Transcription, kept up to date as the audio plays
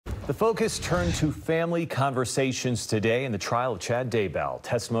The focus turned to family conversations today in the trial of Chad Daybell.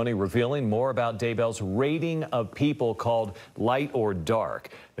 Testimony revealing more about Daybell's rating of people called light or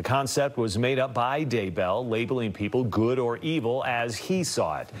dark. The concept was made up by Daybell, labeling people good or evil as he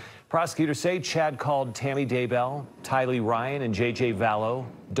saw it. Prosecutors say Chad called Tammy Daybell, Tylee Ryan, and J.J. Vallow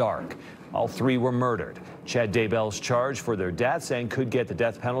dark. All three were murdered. Chad Daybell's charged for their deaths and could get the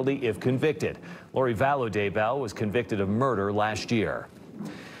death penalty if convicted. Lori Vallow Daybell was convicted of murder last year.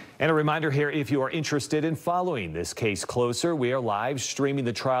 And a reminder here, if you are interested in following this case closer, we are live streaming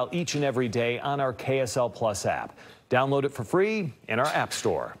the trial each and every day on our KSL Plus app. Download it for free in our app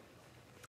store.